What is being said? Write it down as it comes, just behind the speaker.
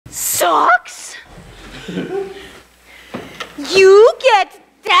Socks? You get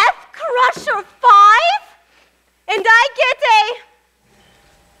Death Crusher 5? And I get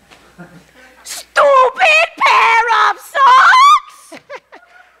a stupid pair of socks?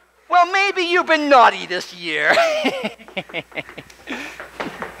 Well, maybe you've been naughty this year.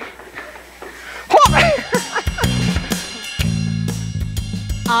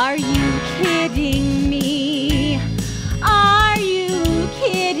 Are you kidding me? Are you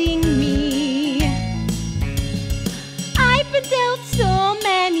kidding me? I've been dealt so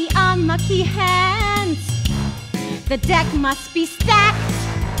many unlucky hands. The deck must be stacked.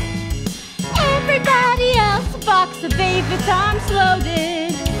 Everybody else's box of Avis arms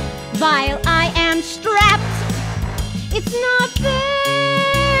loaded, while I am strapped. It's not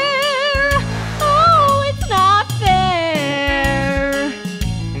fair. Oh, it's not fair.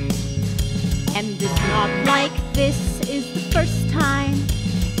 And it's not like this is the first time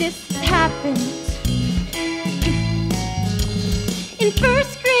this has happened. In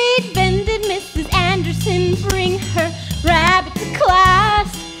first grade, when did Mrs. Anderson bring her rabbit to class?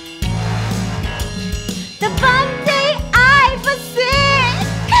 The fun day I was sick.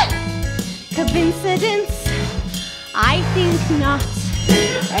 Coincidence? I think not.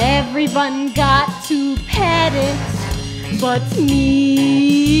 Everyone got to pet it but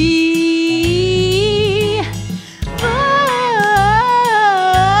me. Oh.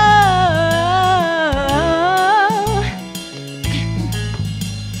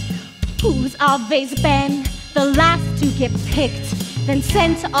 Who's always been the last to get picked, then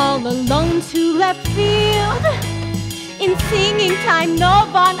sent all alone to left field? In singing time, no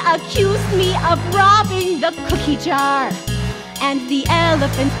one accused me of robbing the cookie jar, and the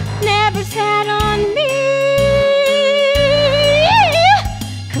elephant never sat on me.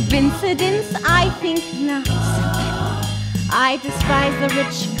 Coincidence? I think not. I despise the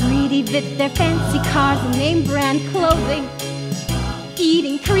rich, greedy with their fancy cars and name brand clothing,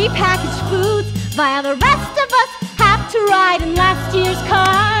 eating pre-packaged foods, while the rest of us have to ride in last year's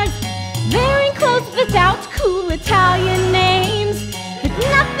cars, wearing clothes without cool Italian names, with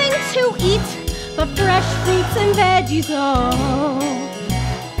nothing to eat but fresh fruits and veggies. Oh,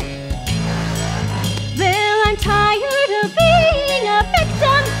 well, I'm tired of being a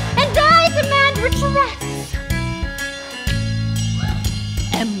victim, and I demand redress.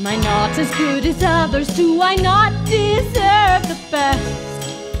 Am I not as good as others? Do I not deserve the best?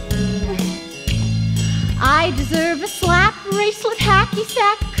 I deserve a slap, bracelet, hacky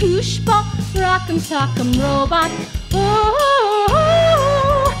sack, koosh ball, rock'em sock'em robot. Oh,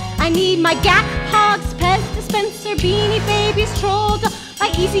 I need my Gak Pogs, Pez dispenser, Beanie Babies, troll doll,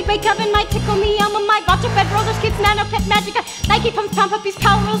 my Easy Bake Oven, my Tickle Me Elmo, my Gato Bed Rollers, Kids Nano Pet Magica, Nike Pumps, Pump Puppies,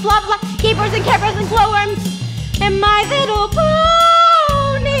 Power Rolls, Lava Lava, Keyboards and Cameras and Glowworms, and my little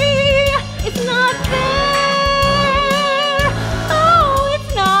pony. It's not fair. Oh,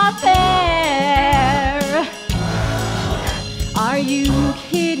 it's not fair. Are you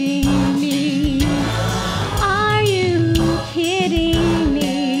kidding me? Are you kidding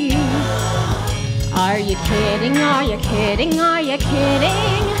me? Are you kidding? Are you kidding? Are you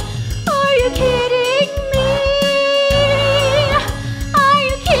kidding? Are you kidding?